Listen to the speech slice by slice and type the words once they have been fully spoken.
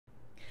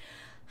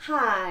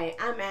Hi,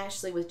 I'm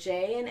Ashley with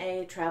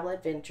J&A Travel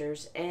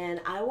Adventures, and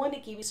I want to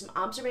give you some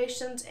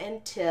observations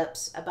and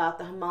tips about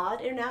the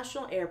Hamad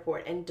International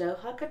Airport in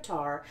Doha,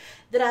 Qatar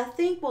that I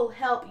think will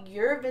help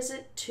your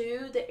visit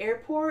to the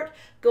airport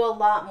go a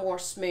lot more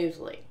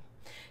smoothly.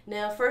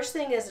 Now, first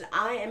thing is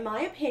that in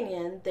my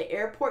opinion, the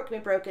airport can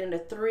be broken into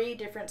three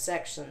different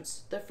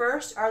sections. The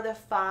first are the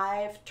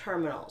 5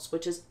 terminals,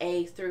 which is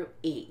A through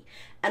E,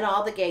 and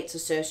all the gates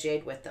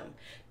associated with them.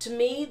 To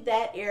me,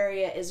 that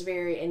area is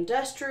very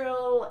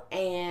industrial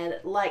and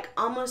like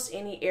almost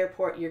any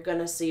airport you're going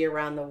to see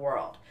around the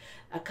world.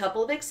 A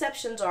couple of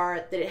exceptions are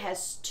that it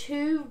has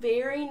 2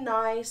 very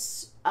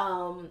nice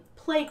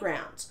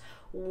playgrounds.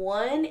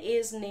 One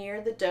is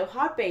near the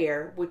Doha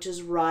Bear, which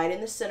is right in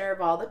the center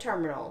of all the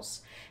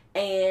terminals,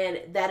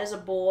 and that is a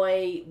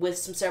buoy with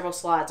several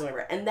slides and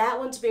whatever, and that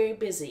one's very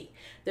busy.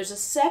 There's a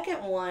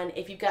second one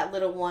if you've got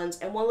little ones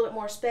and want a little bit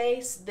more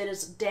space that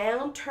is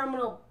down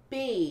Terminal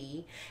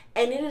B,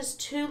 and it is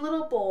 2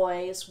 little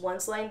boys,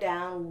 one's laying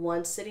down,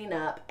 one's sitting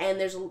up, and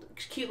there's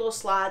cute little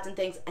slides and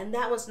things, and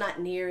that one's not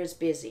near as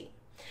busy.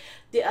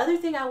 The other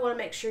thing I want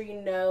to make sure you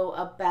know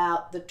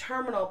about the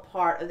terminal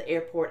part of the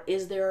airport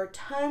is there are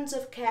tons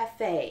of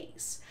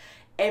cafes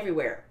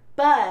everywhere.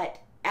 But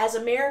as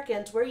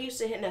Americans, we're used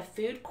to hitting a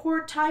food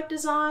court type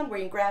design where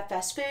you can grab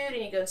fast food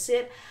and you go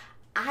sit.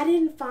 I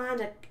didn't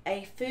find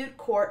a food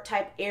court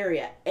type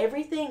area.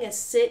 Everything is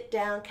sit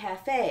down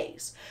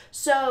cafes.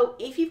 So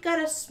if you've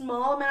got a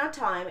small amount of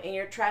time and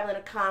you're traveling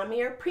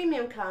economy or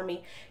premium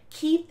economy,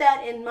 keep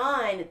that in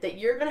mind that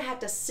you're going to have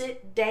to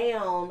sit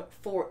down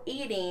for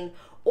eating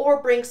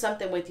or bring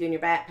something with you in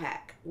your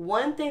backpack.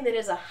 One thing that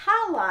is a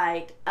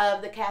highlight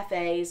of the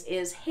cafes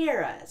is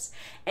Harrah's.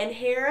 And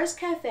Harrah's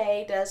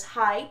Cafe does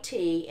high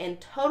tea in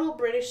total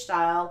British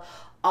style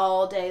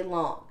all day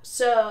long.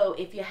 So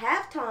if you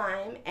have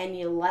time and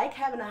you like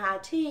having a high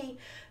tea,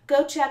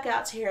 go check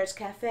out Harrah's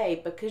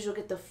Cafe because you'll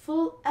get the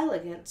full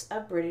elegance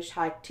of British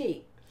high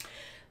tea.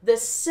 The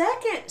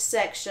second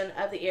section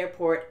of the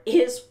airport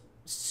is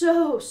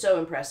so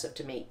impressive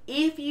to me.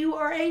 If you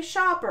are a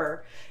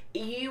shopper,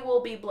 you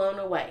will be blown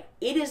away.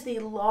 It is the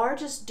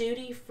largest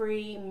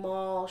duty-free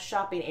mall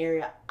shopping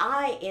area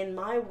I in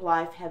my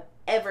life have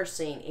ever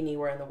seen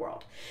anywhere in the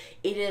world.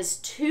 It is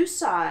 2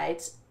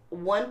 sides,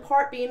 one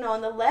part being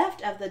on the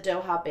left of the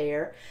Doha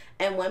Bear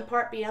and one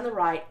part being on the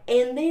right,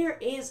 and there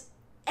is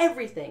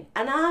everything,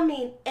 and I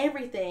mean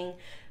everything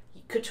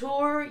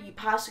couture you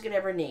possibly could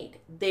ever need.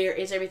 There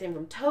is everything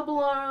from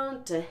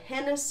Toblerone to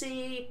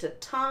Hennessy to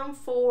Tom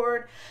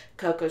Ford,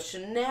 Coco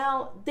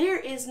Chanel. There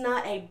is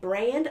not a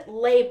brand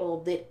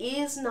label that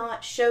is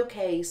not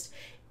showcased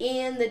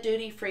in the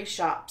duty-free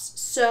shops.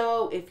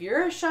 So if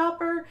you're a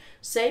shopper,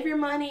 save your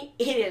money.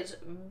 It is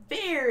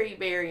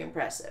very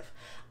impressive.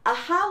 A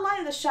highlight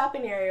of the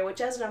shopping area,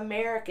 which as an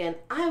American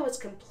I was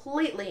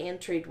completely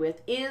intrigued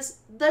with, is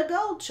the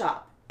Gold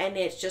Shop, and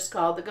it's just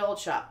called the Gold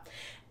Shop.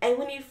 And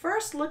when you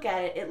first look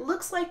at it, it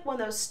looks like one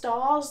of those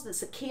stalls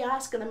that's a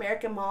kiosk in the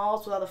American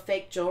malls with all the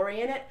fake jewelry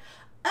in it.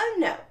 Oh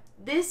no,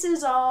 this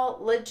is all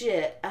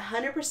legit,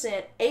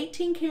 100%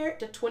 18 karat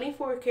to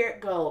 24 karat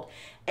gold.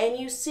 And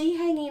you see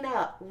hanging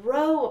up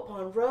row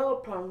upon row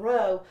upon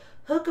row,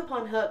 hook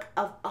upon hook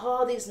of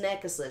all these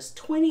necklaces,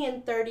 20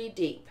 and 30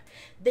 deep.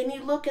 Then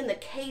you look in the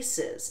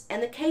cases,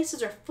 and the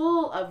cases are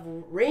full of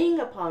ring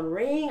upon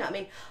ring. I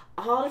mean,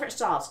 all different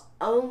styles,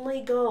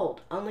 only gold,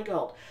 only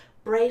gold.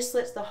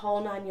 Bracelets, the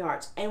whole 9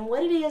 yards. And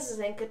what it is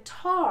in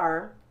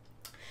Qatar,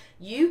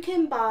 you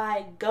can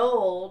buy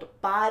gold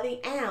by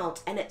the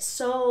ounce and it's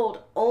sold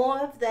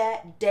on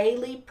that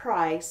daily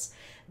price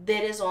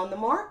that is on the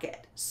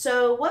market.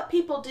 So what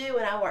people do,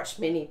 and I watch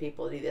many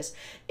people do this,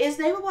 is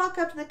they will walk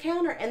up to the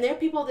counter, and there are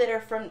people that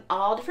are from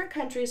all different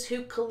countries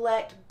who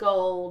collect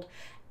gold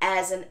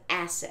as an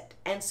asset.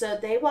 And so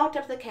they walked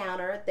up to the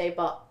counter, they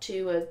bought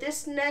 2 of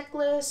this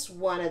necklace,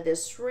 1 of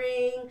this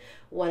ring,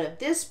 1 of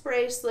this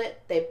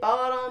bracelet. They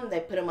bought them, they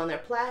put them on their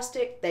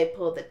plastic, they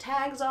pulled the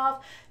tags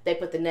off, they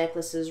put the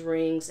necklaces,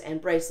 rings, and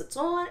bracelets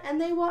on,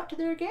 and they walked to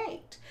their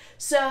gate.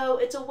 So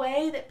it's a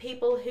way that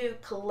people who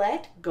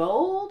collect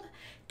gold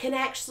can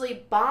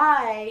actually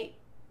buy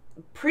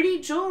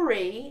pretty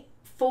jewelry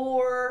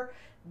for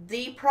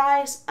the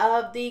price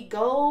of the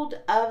gold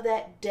of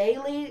that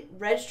daily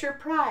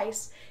registered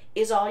price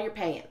is all you're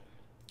paying.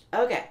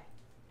 Okay,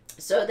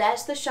 so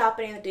that's the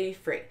shopping and the duty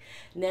free.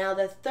 Now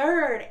the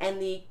third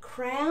and the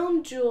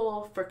crown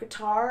jewel for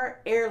Qatar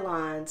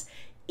Airlines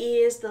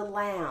is the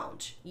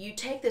lounge. You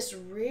take this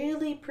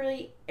really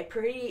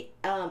pretty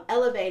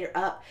elevator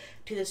up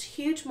to this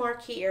huge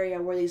marquee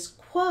area where these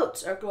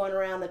quotes are going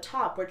around the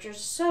top, which are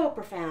so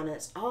profound, and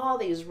it's all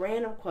these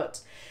random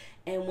quotes.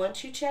 And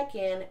once you check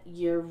in,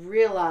 you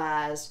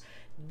realize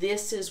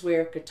this is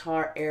where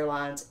Qatar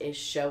Airlines is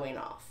showing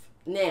off.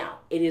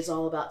 Now, it is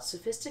all about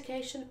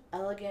sophistication,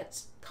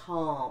 elegance,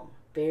 calm.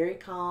 Very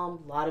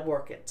calm, a lot of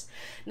orchids.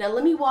 Now,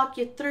 let me walk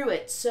you through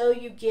it so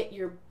you get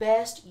your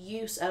best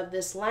use of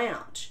this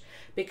lounge.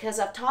 Because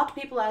I've talked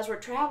to people as we're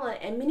traveling,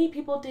 and many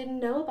people didn't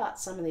know about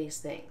some of these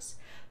things.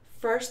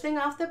 First thing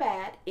off the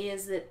bat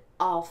is that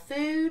all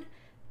food,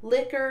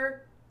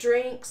 liquor,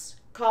 drinks,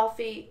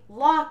 coffee,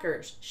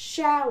 lockers,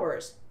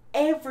 showers,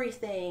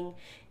 everything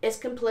is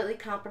completely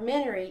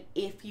complimentary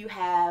if you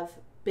have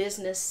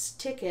business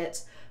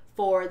tickets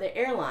for the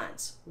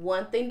airlines.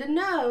 One thing to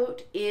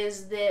note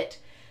is that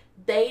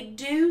they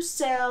do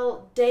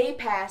sell day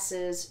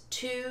passes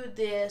to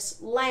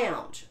this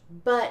lounge,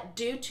 but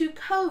due to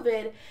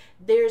COVID,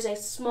 there's a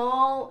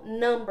small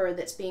number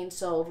that's being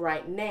sold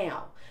right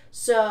now.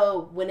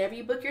 So whenever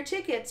you book your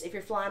tickets, if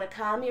you're flying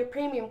economy or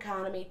premium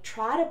economy,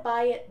 try to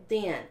buy it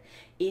then.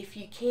 If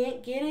you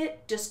can't get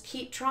it, just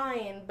keep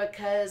trying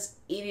because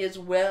it is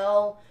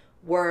well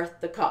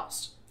worth the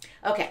cost.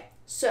 Okay,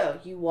 so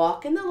you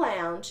walk in the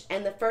lounge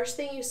and the first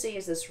thing you see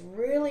is this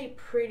really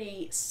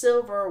pretty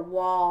silver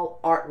wall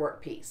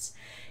artwork piece.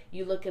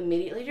 You look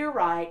immediately to your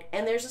right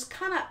and there's this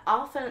kind of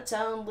off on its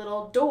own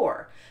little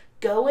door.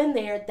 Go in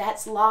there,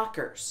 that's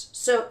lockers.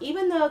 So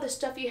even though the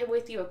stuff you have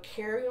with you are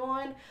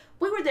carry-on,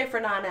 we were there for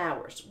 9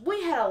 hours.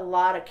 We had a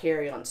lot of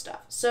carry-on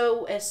stuff.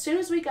 So as soon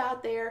as we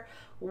got there,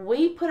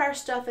 we put our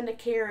stuff in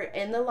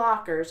the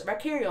lockers of our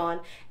carry-on,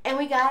 and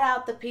we got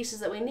out the pieces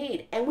that we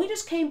need. And we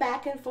just came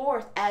back and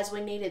forth as we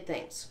needed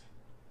things.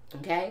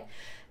 Okay?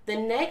 The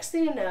next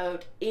thing to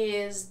note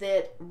is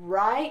that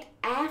right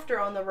after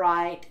on the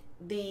right,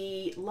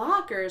 the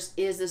lockers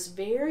is this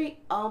very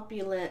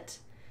opulent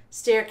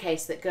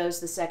staircase that goes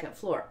to the second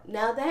floor.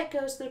 Now that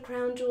goes to the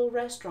Crown Jewel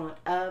restaurant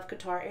of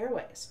Qatar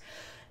Airways.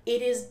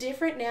 It is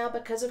different now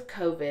because of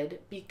COVID,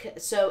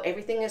 so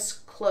everything is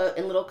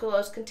in little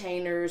closed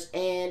containers,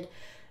 and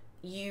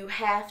you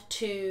have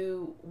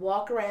to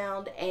walk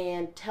around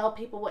and tell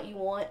people what you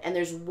want, and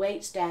there's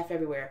wait staff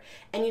everywhere.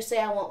 And you say,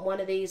 I want 1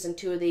 of these and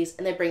 2 of these,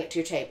 and they bring it to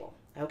your table,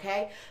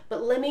 okay?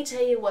 But let me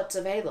tell you what's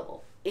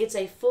available. It's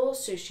a full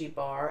sushi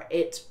bar,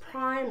 it's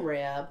prime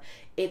rib,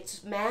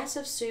 it's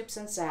massive soups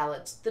and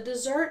salads. The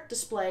dessert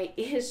display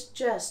is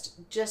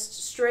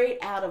just straight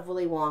out of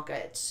Willy Wonka.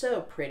 It's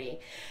so pretty.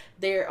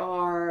 There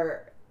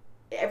are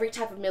every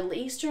type of Middle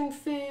Eastern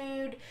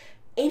food,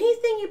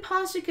 anything you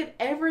possibly could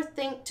ever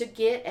think to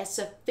get as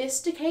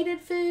sophisticated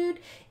food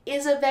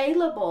is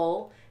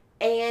available,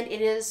 and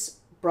it is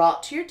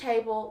brought to your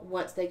table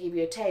once they give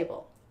you a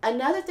table.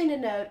 Another thing to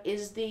note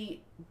is the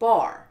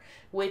bar,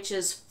 which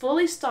is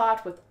fully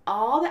stocked with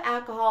all the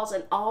alcohols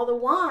and all the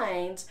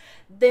wines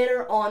that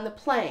are on the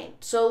plane.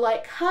 So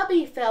like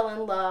hubby fell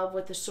in love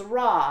with the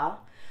Syrah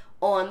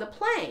on the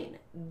plane.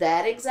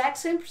 That exact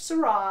same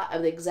Syrah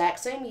of the exact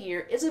same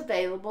year is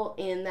available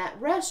in that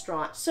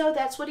restaurant. So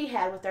that's what he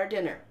had with our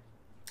dinner.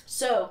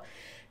 So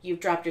you've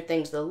dropped your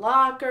things to the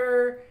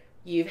locker,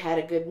 you've had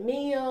a good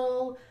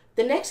meal.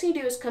 The next thing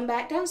you do is come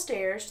back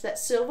downstairs to that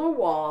silver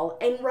wall,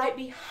 and right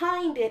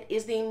behind it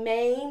is the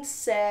main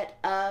set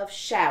of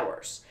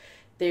showers.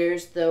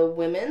 There's the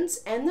women's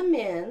and the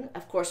men,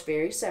 of course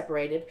very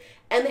separated,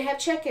 and they have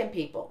check-in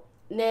people.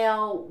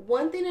 Now,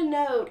 one thing to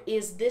note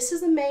is this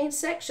is the main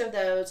section of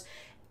those,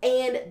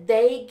 and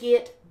they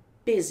get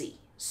busy.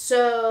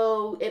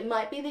 So it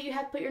might be that you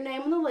have to put your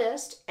name on the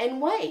list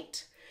and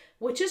wait,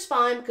 which is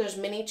fine because there's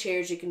many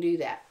chairs you can do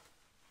that.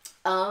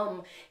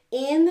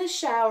 In the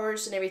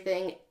showers and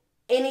everything,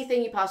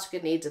 anything you possibly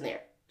could need in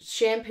there.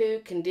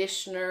 Shampoo,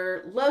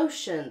 conditioner,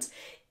 lotions.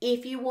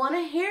 If you want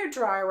a hair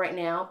dryer right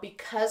now,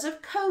 because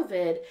of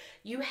COVID,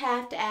 you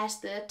have to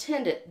ask the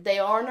attendant. They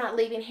are not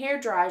leaving hair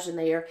dryers in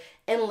there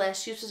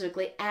unless you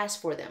specifically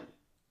ask for them.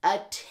 A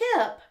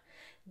tip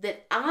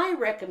that I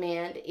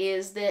recommend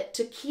is that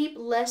to keep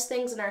less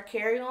things in our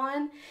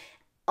carry-on,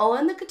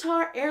 on the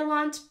Qatar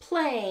Airlines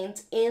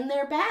planes, in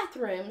their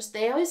bathrooms,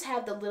 they always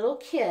have the little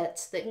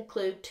kits that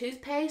include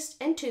toothpaste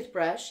and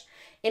toothbrush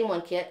in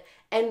one kit,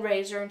 and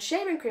razor and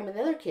shaving cream in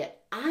the other kit.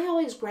 I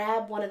always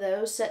grab one of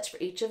those sets for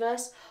each of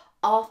us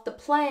off the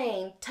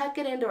plane, tuck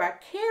it into our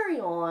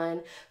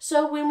carry-on,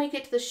 so when we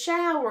get to the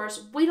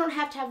showers, we don't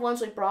have to have ones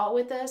we brought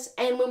with us,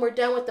 and when we're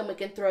done with them, we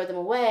can throw them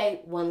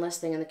away, one less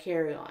thing in the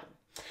carry-on.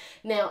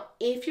 Now,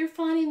 if you're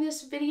finding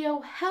this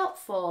video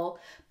helpful,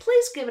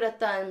 please give it a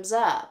thumbs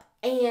up.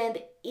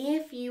 And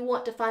if you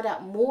want to find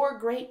out more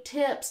great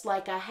tips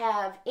like I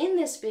have in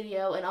this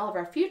video and all of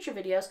our future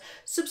videos,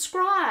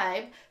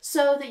 subscribe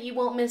so that you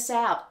won't miss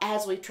out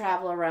as we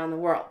travel around the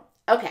world.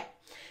 Okay,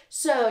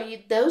 so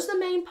those are the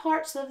main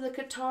parts of the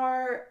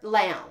Qatar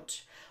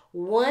Lounge.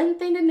 One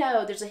thing to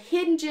know, there's a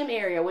hidden gem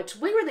area, which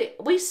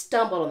we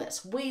stumbled on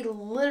this. We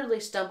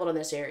literally stumbled on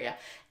this area.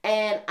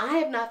 And I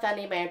have not found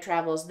anybody in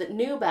travels that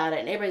knew about it,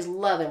 and everybody's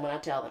loving when I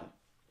tell them,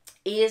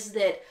 is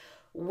that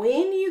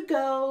when you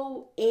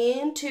go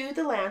into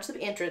the lounge,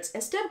 the entrance,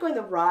 instead of going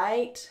the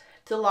right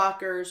to the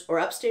lockers or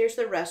upstairs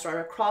to the restaurant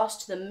or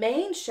across to the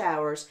main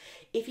showers,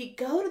 if you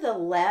go to the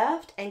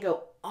left and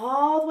go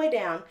all the way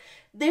down,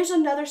 there's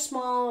another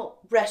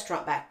small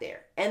restaurant back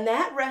there. And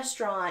that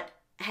restaurant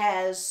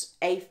has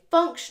a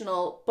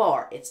functional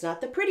bar. It's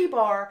not the pretty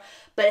bar,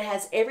 but it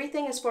has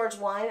everything as far as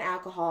wine and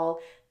alcohol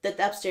that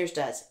the upstairs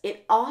does.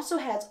 It also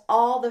has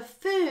all the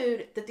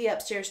food that the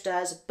upstairs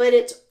does, but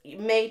it's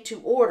made to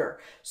order.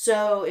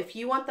 So if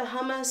you want the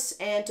hummus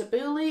and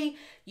tabbouleh,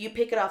 you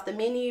pick it off the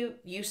menu,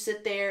 you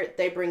sit there,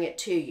 they bring it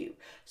to you.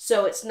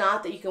 So it's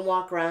not that you can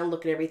walk around and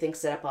look at everything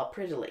set up all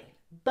prettily.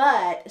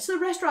 But, so the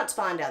restaurant's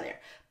fine down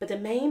there. But the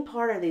main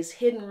part are these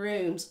hidden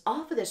rooms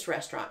off of this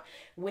restaurant.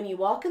 When you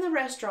walk in the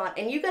restaurant,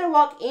 and you got to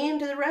walk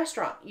into the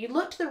restaurant, you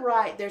look to the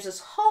right, there's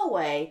this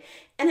hallway,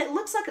 and it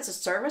looks like it's a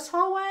service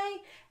hallway.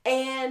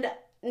 And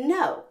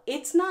no,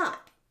 it's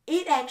not.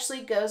 It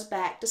actually goes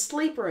back to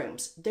sleep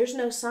rooms. There's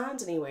no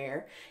signs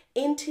anywhere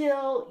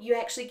until you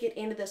actually get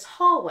into this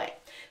hallway.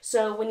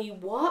 So when you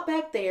walk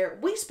back there,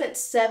 we spent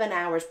 7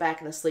 hours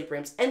back in the sleep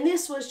rooms, and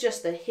this was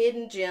just the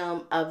hidden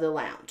gem of the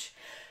lounge.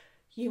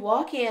 You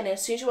walk in, and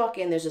as soon as you walk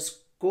in, there's this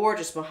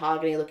gorgeous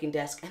mahogany looking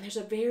desk, and there's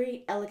a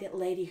very elegant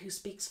lady who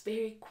speaks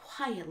very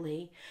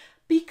quietly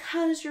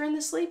because you're in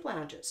the sleep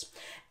lounges.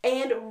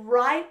 And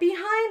right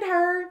behind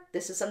her,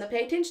 this is something to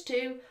pay attention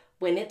to,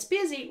 when it's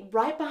busy,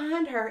 right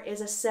behind her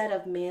is a set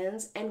of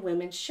men's and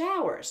women's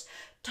showers.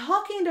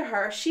 Talking to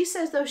her, she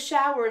says those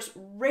showers,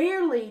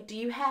 rarely do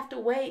you have to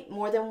wait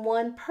more than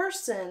one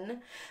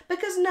person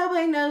because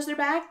nobody knows they're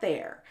back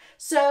there.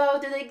 So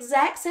they're the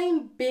exact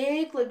same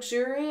big,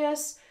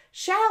 luxurious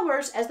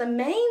showers as the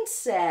main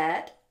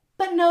set,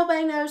 but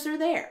nobody knows they're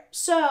there.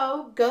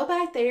 So go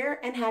back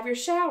there and have your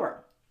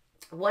shower.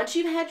 Once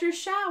you've had your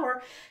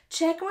shower,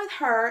 check in with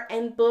her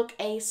and book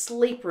a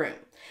sleep room.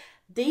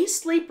 These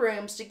sleep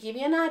rooms, to give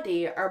you an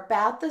idea, are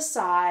about the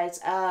size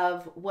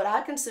of what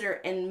I consider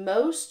in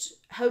most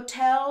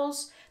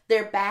hotels,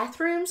 their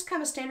bathrooms,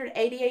 kind of standard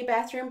ADA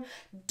bathroom,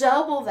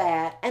 double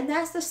that, and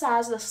that's the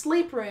size of the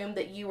sleep room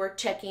that you are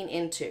checking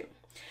into.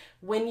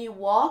 When you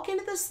walk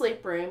into the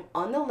sleep room,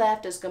 on the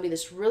left is going to be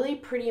this really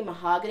pretty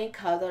mahogany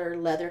color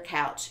leather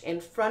couch. In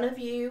front of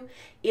you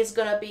is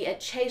going to be a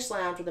chase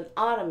lounge with an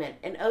ottoman.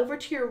 And over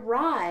to your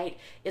right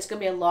is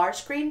going to be a large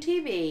screen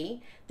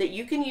TV that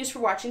you can use for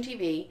watching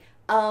TV.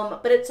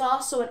 But it's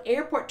also an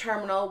airport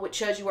terminal which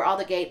shows you where all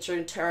the gates are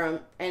in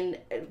term, and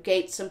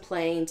gates and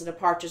planes and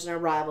departures and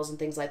arrivals and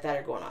things like that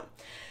are going on.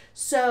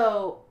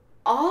 So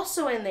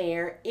also in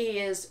there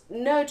is,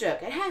 no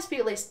joke, it has to be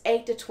at least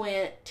 8 to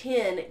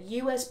 10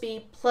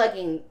 USB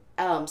plugging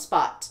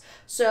spots.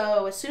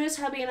 So as soon as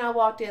hubby and I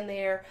walked in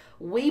there,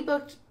 we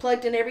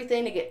plugged in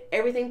everything to get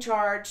everything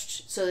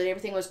charged so that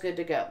everything was good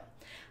to go.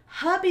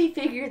 Hubby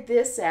figured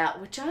this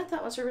out, which I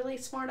thought was a really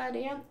smart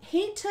idea.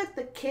 He took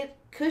the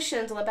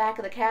cushions on the back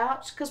of the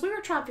couch, because we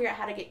were trying to figure out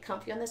how to get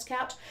comfy on this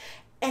couch,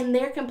 and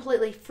they're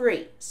completely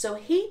free. So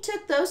he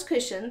took those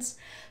cushions,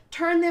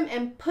 turned them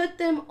and put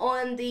them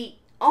on the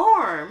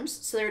arms,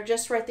 so they're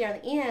just right there on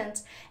the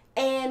ends,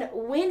 and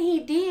when he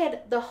did,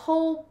 the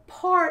whole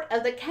part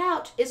of the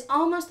couch is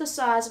almost the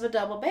size of a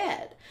double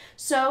bed.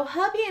 So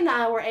hubby and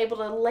I were able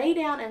to lay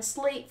down and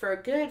sleep for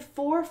a good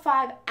 4 or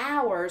 5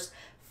 hours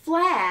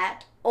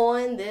flat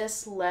on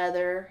this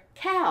leather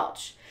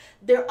couch.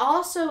 There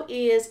also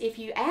is, if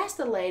you ask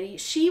the lady,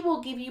 she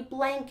will give you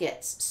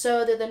blankets.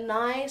 So they're the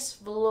nice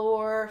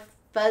velour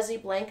fuzzy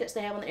blankets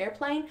they have on the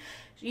airplane.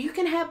 You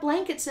can have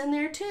blankets in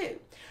there too.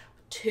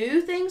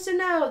 2 things to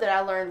know that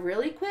I learned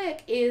really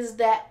quick is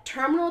that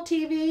terminal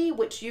TV,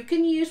 which you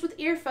can use with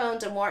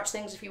earphones and watch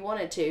things if you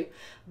wanted to,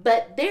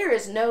 but there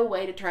is no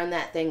way to turn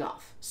that thing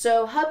off.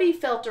 So hubby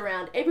felt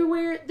around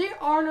everywhere.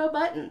 There are no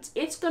buttons.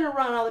 It's going to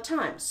run all the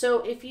time. So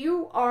if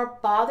you are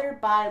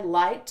bothered by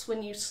lights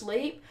when you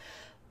sleep,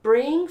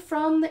 bring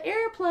from the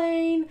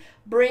airplane,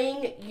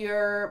 bring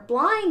your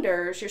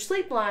blinders, your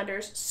sleep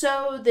blinders,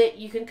 so that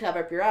you can cover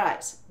up your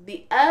eyes.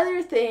 The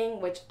other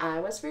thing, which I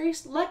was very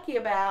lucky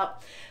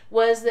about,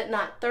 was that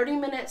not 30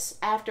 minutes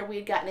after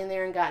we'd gotten in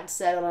there and gotten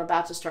settled and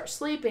about to start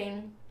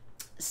sleeping,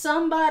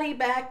 somebody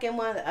back in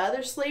one of the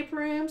other sleep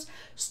rooms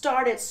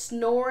started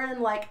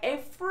snoring like a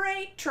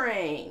freight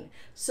train.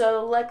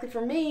 So luckily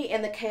for me,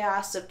 in the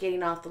chaos of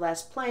getting off the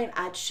last plane,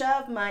 I'd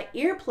shoved my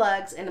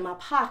earplugs into my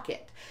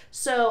pocket.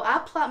 So I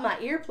plopped my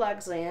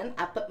earplugs in,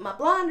 I put my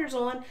blinders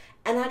on,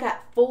 and I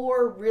got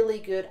 4 really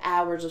good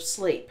hours of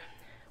sleep.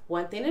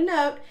 One thing to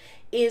note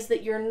is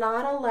that you're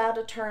not allowed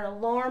to turn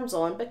alarms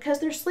on because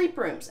they're sleep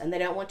rooms and they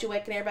don't want you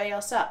waking everybody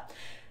else up.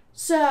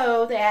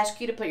 So they ask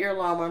you to put your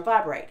alarm on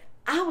vibrate.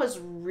 I was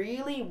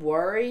really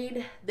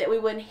worried that we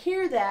wouldn't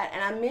hear that,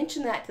 and I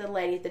mentioned that to the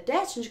lady at the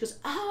desk, and she goes,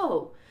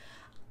 "Oh,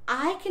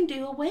 I can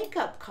do a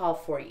wake-up call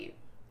for you."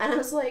 And I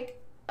was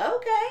like,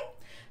 okay.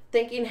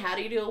 Thinking, how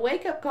do you do a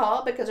wake-up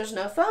call? Because there's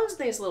no phones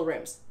in these little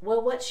rooms.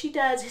 Well, what she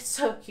does, it's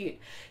so cute.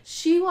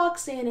 She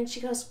walks in and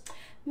she goes,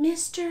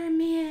 Mr.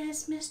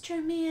 Miss,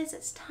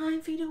 it's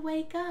time for you to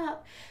wake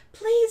up.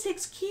 Please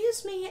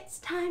excuse me, it's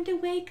time to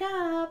wake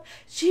up.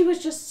 She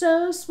was just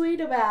so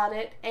sweet about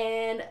it,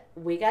 and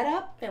we got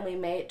up and we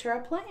made it to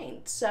our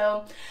plane.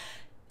 So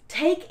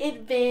take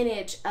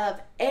advantage of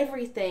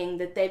everything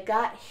that they've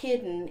got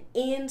hidden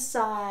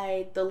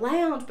inside the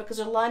lounge, because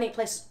there are a lot of neat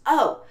places.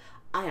 Oh,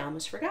 I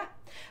almost forgot.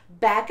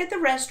 Back at the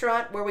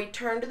restaurant where we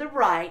turn to the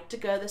right to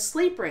go to the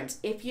sleep rooms.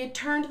 If you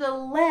turn to the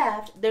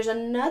left, there's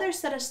another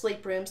set of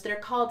sleep rooms that are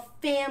called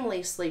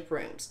family sleep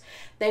rooms.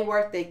 They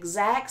work the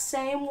exact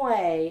same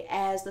way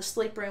as the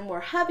sleep room where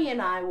hubby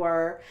and I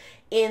were,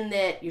 in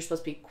that you're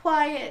supposed to be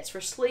quiet, it's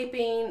for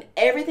sleeping,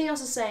 everything else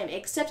is the same,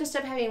 except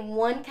instead of having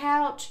one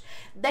couch,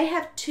 they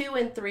have 2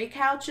 and 3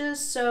 couches.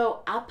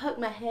 So I poked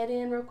my head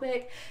in real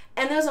quick,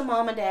 and there was a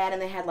mom and dad,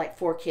 and they had like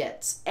 4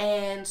 kids,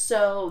 and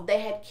so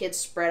they had kids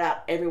spread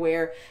out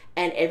everywhere,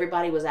 and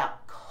everybody was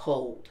out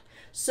cold.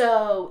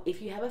 So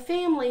if you have a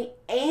family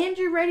and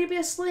you're ready to be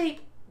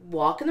asleep,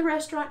 walk in the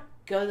restaurant,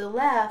 go to the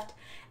left,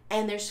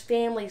 and there's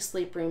family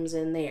sleep rooms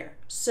in there.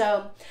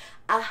 So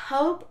I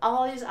hope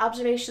all these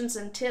observations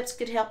and tips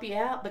could help you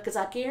out, because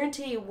I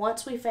guarantee you,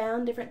 once we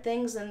found different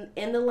things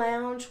in the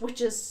lounge, which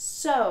is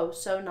so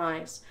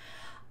nice,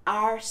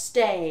 our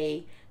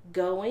stay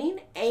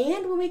going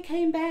and when we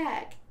came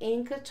back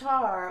in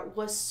Qatar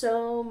was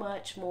so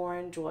much more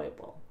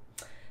enjoyable.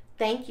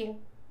 Thank you.